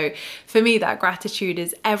doubt. So for me, that gratitude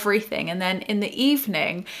is everything. And then in the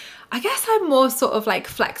evening, I guess I'm more sort of like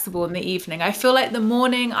flexible in the evening. I feel like the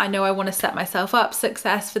morning, I know I want to set myself up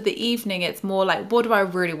success. For the evening, it's more like, what do I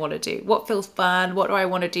really want to do? What feels fun? What do I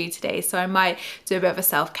want to do today? So I might do a bit of a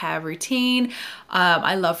self-care routine.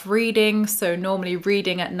 I love reading. So normally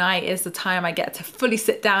reading at night is the time I get to fully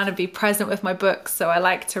sit down and be present with my books. So I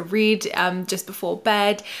like to read just before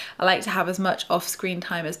bed. I like to have as much off-screen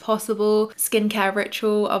time as possible. Skincare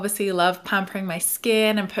ritual, obviously love pampering my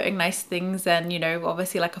skin and putting nice things in,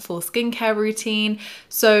 obviously like a full skincare routine.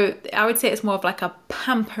 So I would say it's more of like a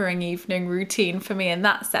pampering evening routine for me in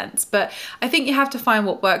that sense. But I think you have to find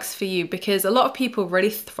what works for you, because a lot of people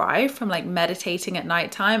really thrive from like meditating at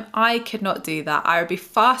nighttime. I could not do that. I would be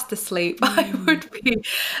fast asleep. I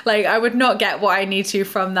would not get what I need to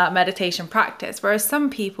from that meditation practice. Whereas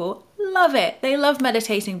some people love it. They love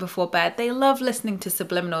meditating before bed. They love listening to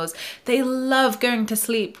subliminals. They love going to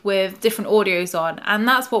sleep with different audios on, and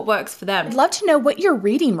that's what works for them. I'd love to know what you're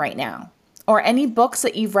reading right now, or any books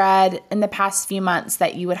that you've read in the past few months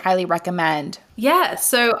that you would highly recommend. Yeah,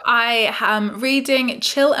 so I am reading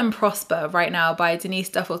Chill and Prosper right now by Denise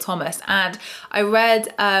Duffel-Thomas, and I read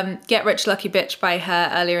Get Rich Lucky Bitch by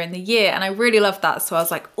her earlier in the year, and I really loved that. So I was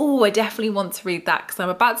like, oh, I definitely want to read that because I'm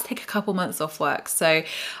about to take a couple months off work. So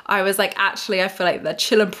I was like, actually, I feel like the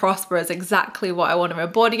Chill and Prosper is exactly what I want to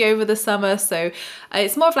embody over the summer. So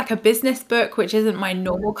it's more of like a business book, which isn't my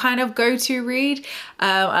normal kind of go-to read.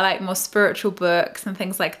 I like more spiritual books and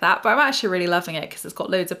things like that, but I'm actually really loving it because it's got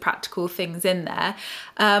loads of practical things in there.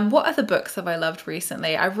 What other books have I loved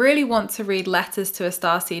recently? I really want to read Letters to a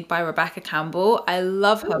Starseed by Rebecca Campbell. I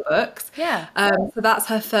love her books. Yeah. So that's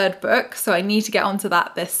her third book, so I need to get onto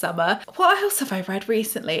that this summer. What else have I read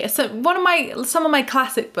recently? So some of my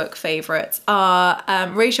classic book favorites are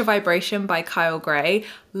Raise Your Vibration by Kyle Gray.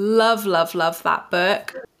 Love that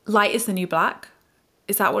book. Light is the New Black.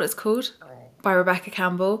 Is that what it's called? By Rebecca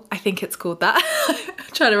Campbell. I think it's called that.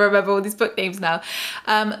 I'm trying to remember all these book names now.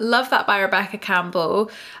 Love that by Rebecca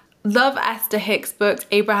Campbell. Love Esther Hicks books,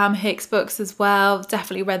 Abraham Hicks books as well.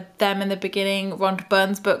 Definitely read them in the beginning. Rhonda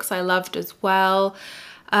Byrne's books I loved as well.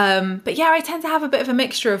 But yeah, I tend to have a bit of a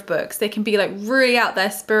mixture of books. They can be like really out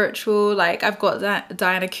there spiritual. Like I've got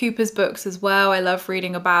Diana Cooper's books as well. I love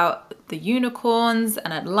reading about the unicorns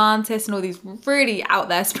and Atlantis and all these really out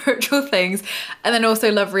there spiritual things. And then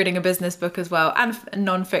also love reading a business book as well, and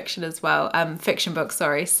non-fiction as well. Fiction books,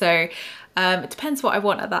 sorry. So it depends what I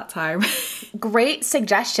want at that time. Great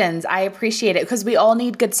suggestions. I appreciate it because we all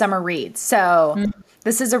need good summer reads. So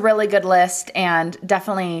this is a really good list and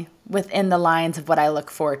definitely within the lines of what I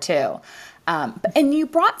look for too. And you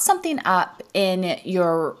brought something up in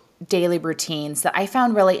your daily routines that I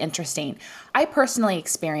found really interesting. I personally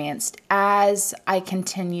experienced as I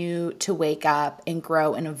continue to wake up and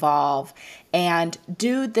grow and evolve and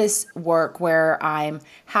do this work where I'm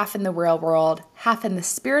half in the real world, half in the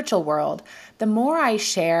spiritual world, the more I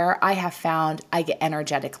share, I have found I get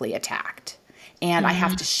energetically attacked and I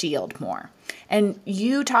have to shield more. And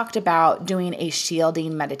you talked about doing a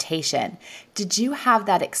shielding meditation. Did you have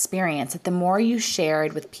that experience that the more you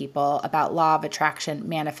shared with people about law of attraction,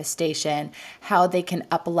 manifestation, how they can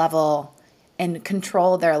up-level and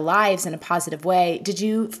control their lives in a positive way, did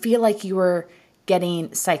you feel like you were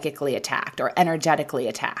getting psychically attacked or energetically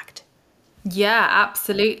attacked? Yeah,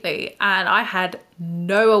 absolutely. And I had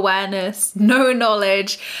no awareness, no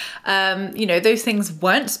knowledge. Those things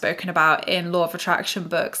weren't spoken about in law of attraction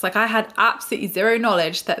books. Like I had absolutely zero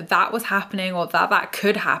knowledge that that was happening or that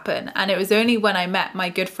could happen. And it was only when I met my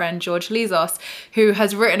good friend, George Lizos, who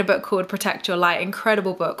has written a book called Protect Your Light,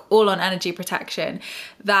 incredible book, all on energy protection,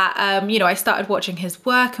 that, I started watching his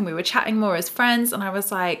work and we were chatting more as friends. And I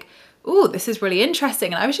was like, oh, this is really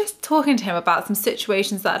interesting. And I was just talking to him about some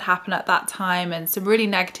situations that had happened at that time and some really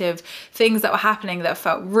negative things that were happening that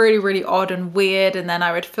felt really, really odd and weird. And then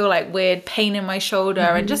I would feel like weird pain in my shoulder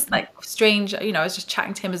and just like strange, I was just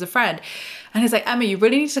chatting to him as a friend. And he's like, Emma, you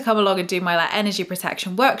really need to come along and do my like energy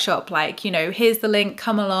protection workshop. Like, here's the link,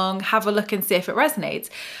 come along, have a look and see if it resonates.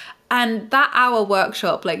 And that hour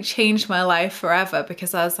workshop like changed my life forever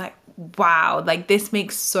because I was like, wow, like this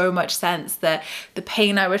makes so much sense that the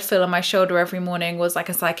pain I would feel on my shoulder every morning was like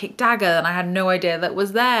a psychic dagger and I had no idea that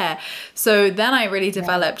was there. So then I really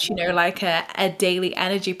developed, like a daily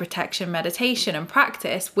energy protection meditation and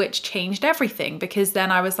practice, which changed everything because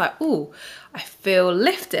then I was like, oh, I feel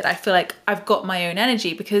lifted. I feel like I've got my own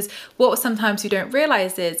energy, because what sometimes you don't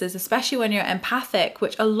realize is especially when you're empathic,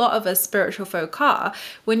 which a lot of us spiritual folk are,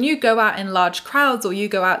 when you go out in large crowds or you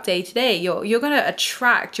go out day to day, you're going to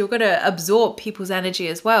attract, you're going to absorb people's energy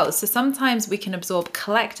as well. So sometimes we can absorb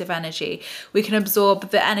collective energy. We can absorb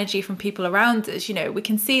the energy from people around us. We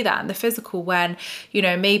can see that in the physical when,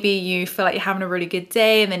 maybe you feel like you're having a really good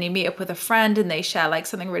day and then you meet up with a friend and they share like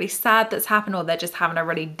something really sad that's happened, or they're just having a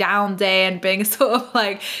really down day and being sort of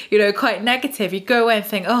like, quite negative. You go away and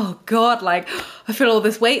think, oh God, like I feel all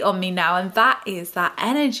this weight on me now. And that is that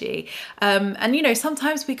energy. And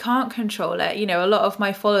sometimes we can't control it. A lot of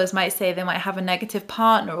my followers might say they might have a negative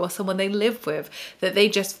partner or someone they live with that they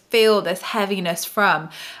just feel this heaviness from.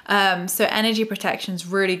 So energy protection is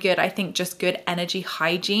really good. I think just good energy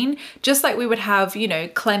hygiene, just like we would have,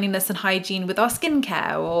 cleanliness and hygiene with our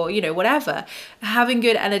skincare or, whatever. Having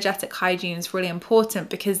good energetic hygiene is really important,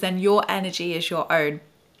 because then your energy is your own.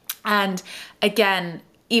 And again,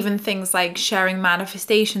 even things like sharing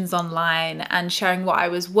manifestations online and sharing what I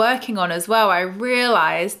was working on as well, I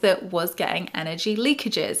realized that was getting energy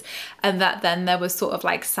leakages, and that then there was sort of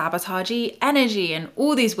like sabotagey energy and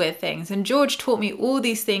all these weird things. And George taught me all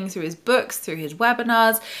these things through his books, through his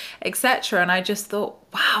webinars, etc. And I just thought,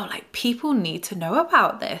 wow, like people need to know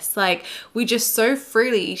about this. Like we just so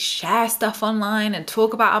freely share stuff online and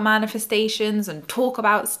talk about our manifestations and talk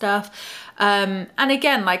about stuff. And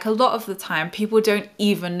again, like a lot of the time, people don't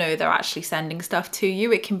even know they're actually sending stuff to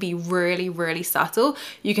you. It can be really, really subtle.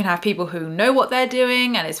 You can have people who know what they're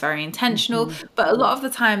doing and it's very intentional. But a lot of the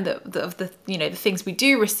time, the things we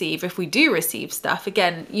do receive, if we do receive stuff,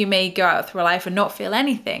 again, you may go out through life and not feel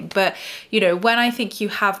anything. But when I think you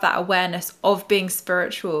have that awareness of being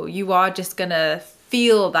spiritual, you are just gonna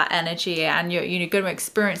feel that energy, and you're going to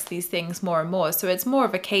experience these things more and more. So it's more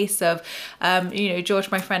of a case of, George,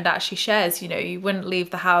 my friend, actually shares, you wouldn't leave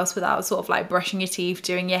the house without sort of like brushing your teeth,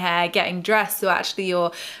 doing your hair, getting dressed. So actually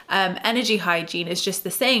your energy hygiene is just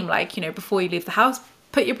the same. Like, before you leave the house,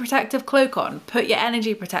 put your protective cloak on, put your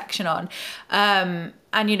energy protection on.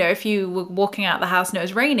 And, if you were walking out the house and it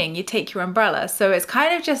was raining, you take your umbrella. So it's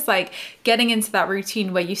kind of just like getting into that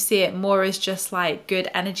routine where you see it more as just like good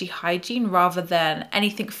energy hygiene rather than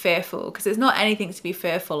anything fearful, because it's not anything to be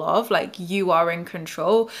fearful of. Like you are in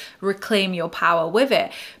control, reclaim your power with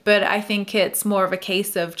it. But I think it's more of a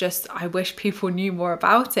case of just, I wish people knew more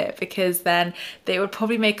about it, because then they would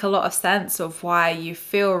probably make a lot of sense of why you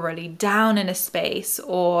feel really down in a space.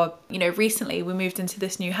 Or, recently we moved into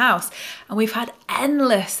this new house and we've had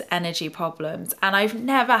endless energy problems, and I've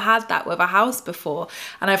never had that with a house before,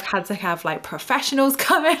 and I've had to have like professionals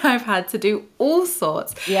come in, I've had to do all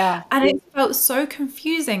sorts, and it felt so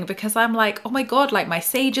confusing, because I'm like, oh my God, like my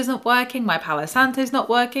sage isn't working, my Palo Santo's not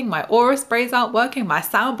working, my aura sprays aren't working, my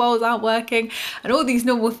sound bowls aren't working, and all these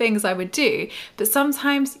normal things I would do. But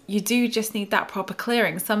sometimes you do just need that proper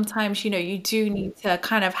clearing. Sometimes you do need to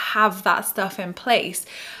kind of have that stuff in place.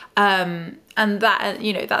 And that,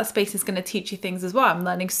 that space is going to teach you things as well. I'm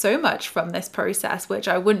learning so much from this process, which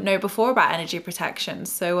I wouldn't know before about energy protection.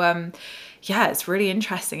 So, it's really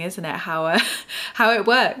interesting, isn't it? How it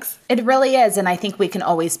works. It really is. And I think we can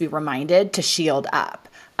always be reminded to shield up.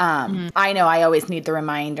 I know I always need the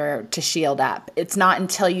reminder to shield up. It's not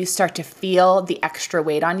until you start to feel the extra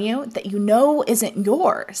weight on you that isn't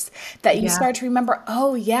yours, that you start to remember,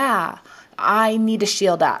 oh yeah, I need to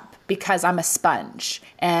shield up, because I'm a sponge.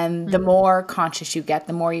 And the more conscious you get,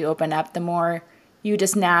 the more you open up, the more you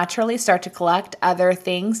just naturally start to collect other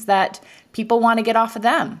things that people want to get off of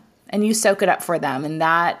them, and you soak it up for them. And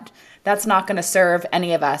that's not going to serve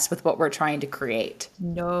any of us with what we're trying to create.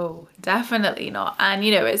 No, definitely not. And,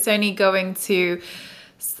 it's only going to,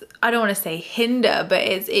 I don't want to say hinder, but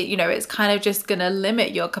it's kind of just going to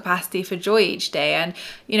limit your capacity for joy each day. And,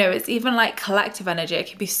 it's even like collective energy. It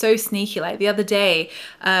can be so sneaky. Like the other day,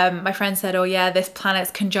 my friend said, oh yeah, this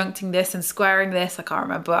planet's conjuncting this and squaring this. I can't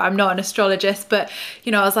remember. I'm not an astrologist, but,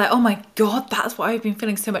 I was like, oh my God, that's why I've been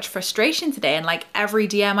feeling so much frustration today. And like every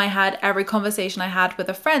DM I had, every conversation I had with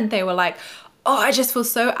a friend, they were like, oh, I just feel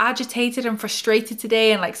so agitated and frustrated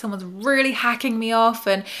today, and like someone's really hacking me off.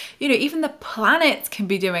 And, even the planets can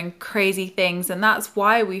be doing crazy things. And that's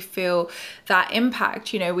why we feel that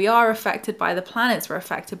impact. We are affected by the planets, we're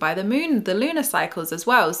affected by the moon, the lunar cycles as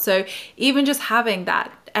well. So even just having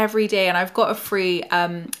that every day, and I've got a free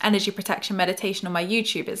energy protection meditation on my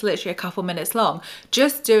YouTube. It's literally a couple minutes long.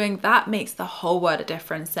 Just doing that makes the whole world a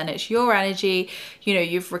difference. And it's your energy,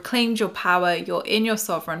 you've reclaimed your power, you're in your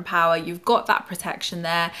sovereign power, you've got that protection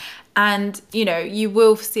there. And, you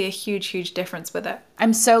will see a huge, huge difference with it.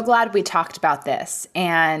 I'm so glad we talked about this.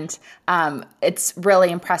 And it's really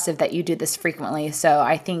impressive that you do this frequently. So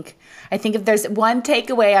I think if there's one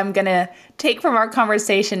takeaway I'm going to take from our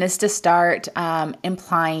conversation is to start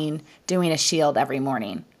implying doing a shield every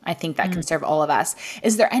morning. I think that can serve all of us.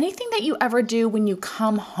 Is there anything that you ever do when you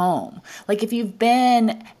come home? Like if you've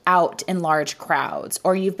been out in large crowds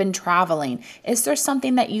or you've been traveling, is there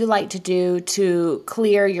something that you like to do to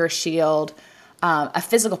clear your shield, a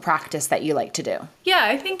physical practice that you like to do? Yeah,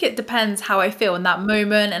 I think it depends how I feel in that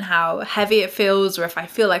moment and how heavy it feels, or if I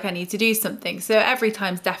feel like I need to do something. So every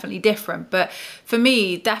time's definitely different. But for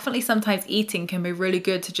me, definitely sometimes eating can be really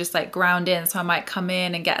good to just like ground in. So I might come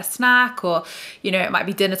in and get a snack, or, it might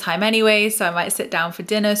be dinner time anyway. So I might sit down for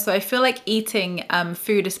dinner. So I feel like eating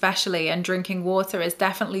food especially and drinking water is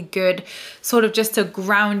definitely good, sort of just to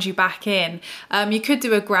ground you back in. You could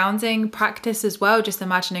do a grounding practice as well, just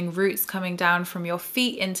imagining roots coming down from your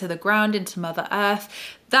feet into the ground, into Mother Earth.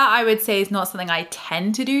 That I would say is not something I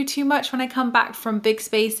tend to do too much when I come back from big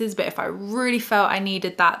spaces, but if I really felt I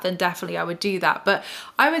needed that, then definitely I would do that. But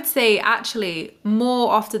I would say actually more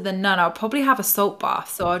often than none, I'll probably have a salt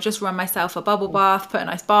bath. So I'll just run myself a bubble bath, put a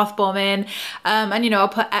nice bath bomb in, and I'll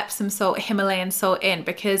put Epsom salt, Himalayan salt in,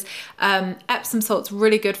 because Epsom salt's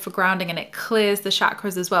really good for grounding and it clears the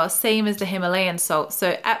chakras as well, same as the Himalayan salt.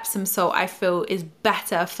 So Epsom salt I feel is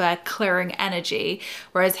better for clearing energy,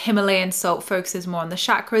 whereas Himalayan salt focuses more on the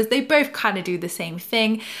chakras. They both kind of do the same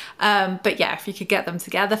thing. But yeah, if you could get them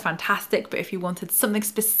together, fantastic. But if you wanted something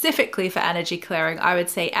specifically for energy clearing, I would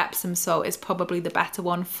say Epsom salt is probably the better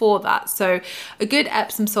one for that. So a good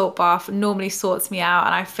Epsom salt bath normally sorts me out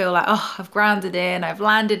and I feel like, I've grounded in, I've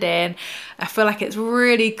landed in. I feel like it's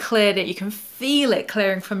really cleared it. You can feel it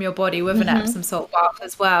clearing from your body with an Epsom salt bath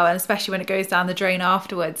as well, and especially when it goes down the drain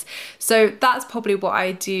afterwards. So that's probably what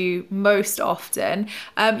I do most often.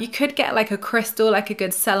 You could get like a crystal, like a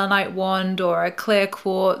good selenite wand or a clear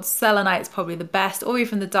quartz. Selenite's probably the best, or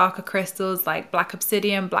even the darker crystals like black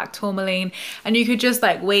obsidian, black tourmaline, and you could just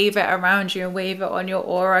like wave it around you and wave it on your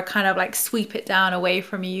aura, kind of like sweep it down away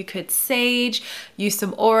from you. You could sage, use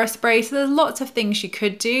some aura spray. So there's lots of things you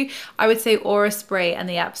could do. I would say aura spray and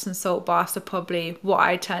the Epsom salt baths are probably what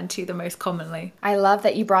I turn to the most commonly. I love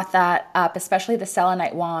that you brought that up, especially the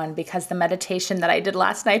selenite wand, because the meditation that I did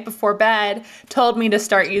last night before bed told me to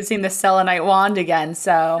start using the selenite wand again.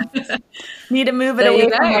 So need to move it away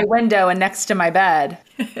from my window and next to my bed.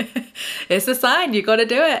 It's a sign, you got to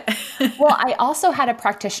do it. Well, I also had a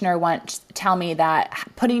practitioner once tell me that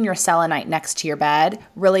putting your selenite next to your bed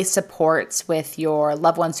really supports with your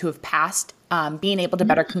loved ones who have passed, being able to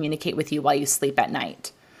better communicate with you while you sleep at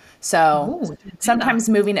night. So sometimes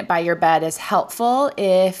moving it by your bed is helpful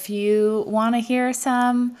if you want to hear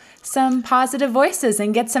some positive voices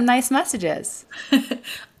and get some nice messages.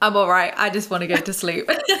 I'm all right. I just want to go to sleep.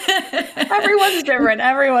 Everyone's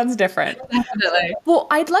different. Definitely. Well,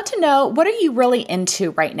 I'd love to know, what are you really into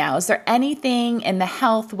right now? Is there anything in the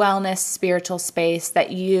health, wellness, spiritual space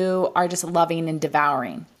that you are just loving and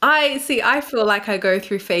devouring? I feel like I go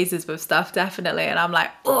through phases with stuff, definitely. And I'm like,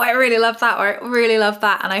 I really love that, or I really love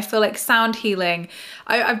that. And I feel like sound healing.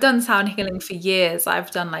 I've done sound healing for years. I've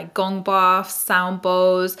done like gong baths, sound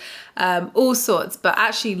bowls, all sorts, but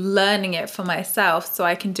actually learning it for myself so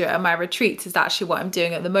I can do it at my retreats is actually what I'm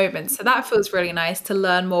doing at the moment. So that feels really nice to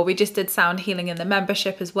learn more. We just did sound healing in the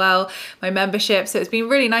membership as well, my membership. So it's been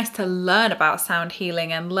really nice to learn about sound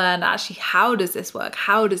healing and learn actually, how does this work?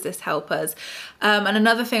 How does this help us? And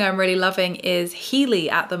another thing I'm really loving is Healy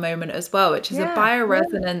at the moment as well, which is a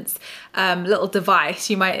bioresonance little device.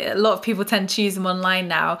 A lot of people tend to use them online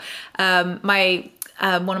now. One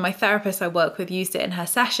of my therapists I work with used it in her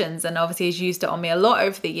sessions and obviously has used it on me a lot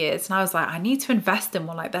over the years. And I was like, I need to invest in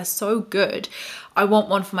one. Like, they're so good. I want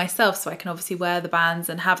one for myself so I can obviously wear the bands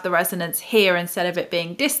and have the resonance here instead of it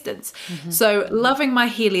being distance. So loving my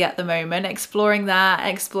Healy at the moment, exploring that,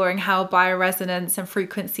 exploring how bioresonance and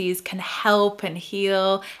frequencies can help and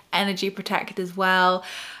heal, energy protect as well.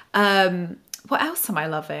 What else am I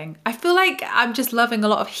loving? I feel like I'm just loving a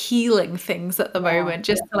lot of healing things at the moment,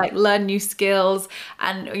 just to like learn new skills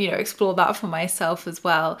and, explore that for myself as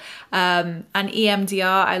well. And EMDR,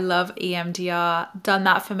 I love EMDR, done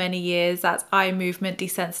that for many years. That's eye movement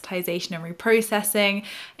desensitization and reprocessing.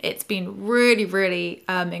 It's been really, really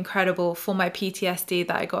incredible for my PTSD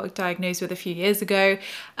that I got diagnosed with a few years ago.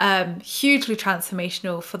 Hugely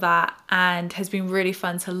transformational for that, and has been really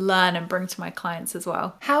fun to learn and bring to my clients as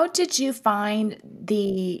well. How did you find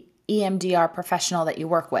the EMDR professional that you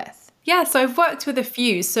work with? Yeah, so I've worked with a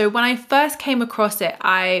few. So when I first came across it,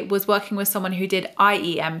 I was working with someone who did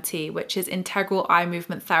IEMT, which is integral eye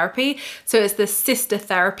movement therapy. So it's the sister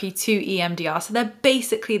therapy to EMDR. So they're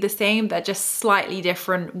basically the same, they're just slightly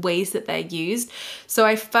different ways that they're used. So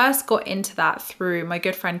I first got into that through my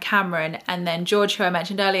good friend Cameron, and then George, who I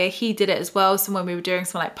mentioned earlier, he did it as well. So when we were doing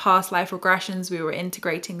some like past life regressions, we were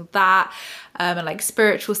integrating that. And like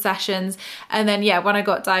spiritual sessions. And then, yeah, when I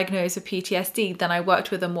got diagnosed with PTSD, then I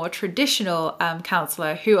worked with a more traditional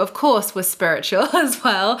counselor who, of course, was spiritual as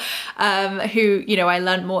well, who, you know, I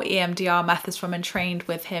learned more EMDR methods from and trained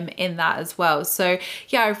with him in that as well. So,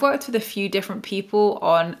 yeah, I've worked with a few different people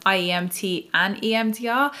on IEMT and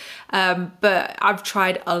EMDR, but I've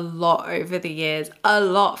tried a lot over the years, a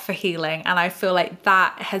lot for healing. And I feel like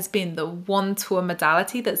that has been the one tool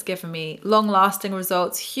modality that's given me long-lasting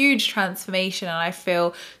results, huge transformation, and I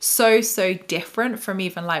feel so different from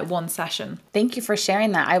even like one session. Thank you for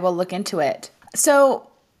sharing that. I will look into it. So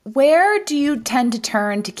where do you tend to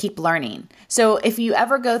turn to keep learning? So if you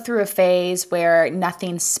ever go through a phase where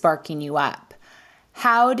nothing's sparking you up,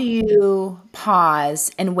 how do you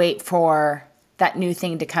pause and wait for that new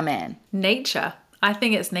thing to come in? Nature. I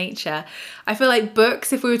think it's nature. I feel like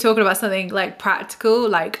books, if we were talking about something like practical,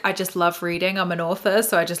 like I just love reading. I'm an author,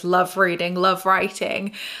 so I just love reading, love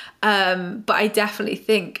writing. But I definitely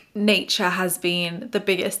think nature has been the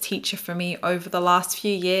biggest teacher for me over the last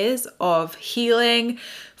few years of healing,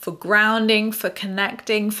 for grounding, for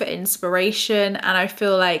connecting, for inspiration. And I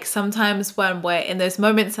feel like sometimes when we're in those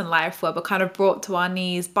moments in life where we're kind of brought to our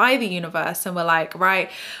knees by the universe and we're like, right,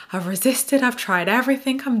 I've resisted, I've tried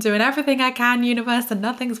everything, I'm doing everything I can, universe, and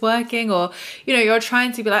nothing's working. Or, you know, you're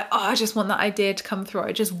trying to be like, oh, I just want that idea to come through.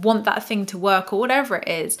 I just want that thing to work, or whatever it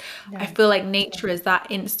is. Yeah. I feel like nature is that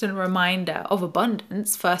instant reminder of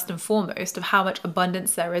abundance, first and foremost, of how much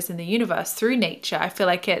abundance there is in the universe through nature. I feel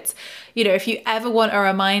like it's, you know, if you ever want a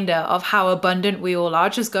reminder of how abundant we all are,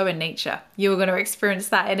 just go in nature. You're going to experience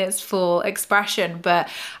that in its full expression. But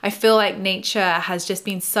I feel like nature has just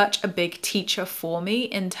been such a big teacher for me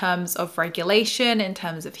in terms of regulation, in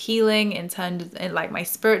terms of healing, in terms of like my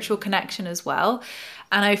spiritual connection as well.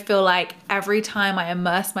 And I feel like every time I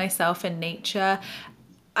immerse myself in nature,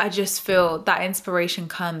 I just feel that inspiration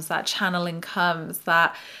comes, that channeling comes,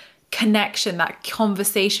 that connection, that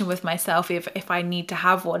conversation with myself, if I need to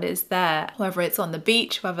have one, is there. Whether it's on the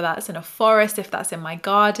beach, whether that's in a forest, if that's in my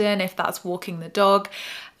garden, if that's walking the dog.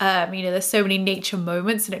 You know, there's so many nature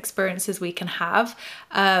moments and experiences we can have.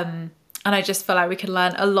 And I just feel like we can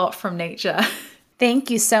learn a lot from nature.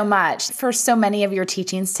 Thank you so much for so many of your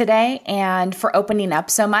teachings today and for opening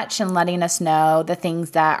up so much and letting us know the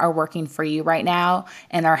things that are working for you right now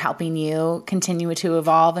and are helping you continue to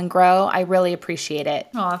evolve and grow. I really appreciate it.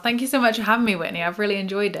 Oh, thank you so much for having me, Whitney. I've really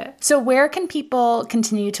enjoyed it. So where can people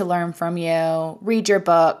continue to learn from you, read your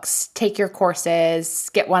books, take your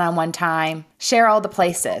courses, get one-on-one time? Share all the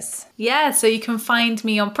places. Yeah, so you can find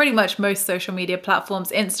me on pretty much most social media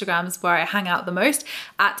platforms. Instagram's where I hang out the most,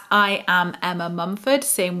 at I am Emma Mumford,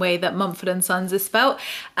 same way that Mumford & Sons is spelt.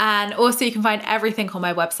 And also you can find everything on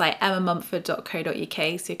my website,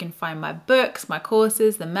 emmamumford.co.uk. So you can find my books, my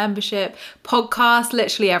courses, the membership, podcast,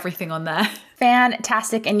 literally everything on there.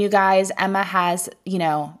 Fantastic. And you guys, Emma has,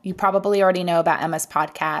 you probably already know about Emma's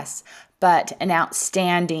podcast, but an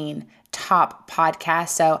outstanding top podcast.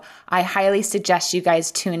 So I highly suggest you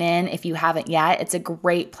guys tune in if you haven't yet. It's a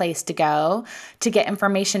great place to go to get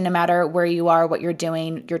information no matter where you are, what you're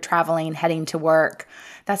doing, you're traveling, heading to work.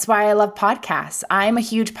 That's why I love podcasts. I'm a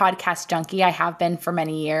huge podcast junkie. I have been for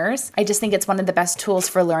many years. I just think it's one of the best tools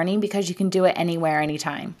for learning because you can do it anywhere,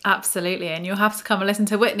 anytime. Absolutely. And you'll have to come and listen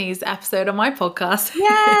to Whitney's episode on my podcast.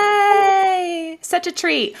 Yay! Such a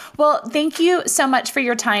treat. Well, thank you so much for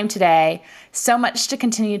your time today. So much to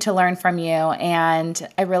continue to learn from you, and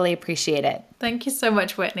I really appreciate it. Thank you so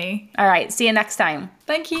much, Whitney. All right. See you next time.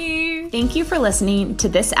 Thank you. Thank you for listening to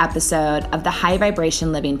this episode of the High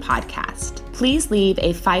Vibration Living Podcast. Please leave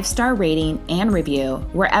a 5-star rating and review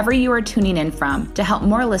wherever you are tuning in from to help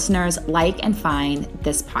more listeners like and find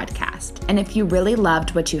this podcast. And if you really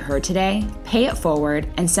loved what you heard today, pay it forward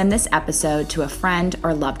and send this episode to a friend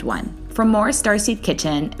or loved one. For more Starseed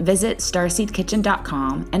Kitchen, visit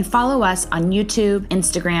starseedkitchen.com and follow us on YouTube,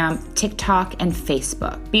 Instagram, TikTok, and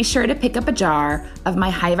Facebook. Be sure to pick up a jar of my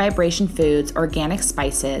High Vibration Foods organic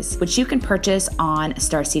spices, which you can purchase on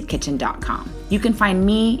starseedkitchen.com. You can find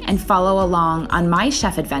me and follow along on my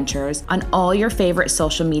chef adventures on all your favorite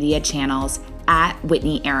social media channels at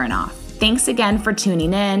Whitney Aronoff. Thanks again for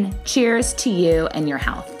tuning in. Cheers to you and your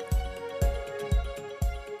health.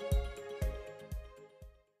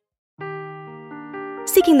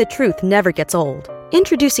 Seeking the truth never gets old.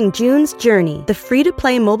 Introducing June's Journey, the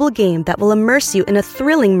free-to-play mobile game that will immerse you in a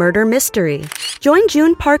thrilling murder mystery. Join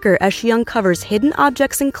June Parker as she uncovers hidden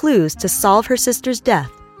objects and clues to solve her sister's death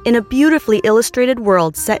in a beautifully illustrated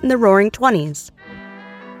world set in the Roaring '20s.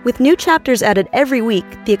 With new chapters added every week,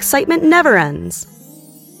 the excitement never ends.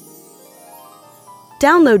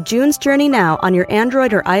 Download June's Journey now on your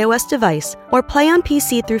Android or iOS device, or play on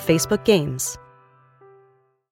PC through Facebook Games.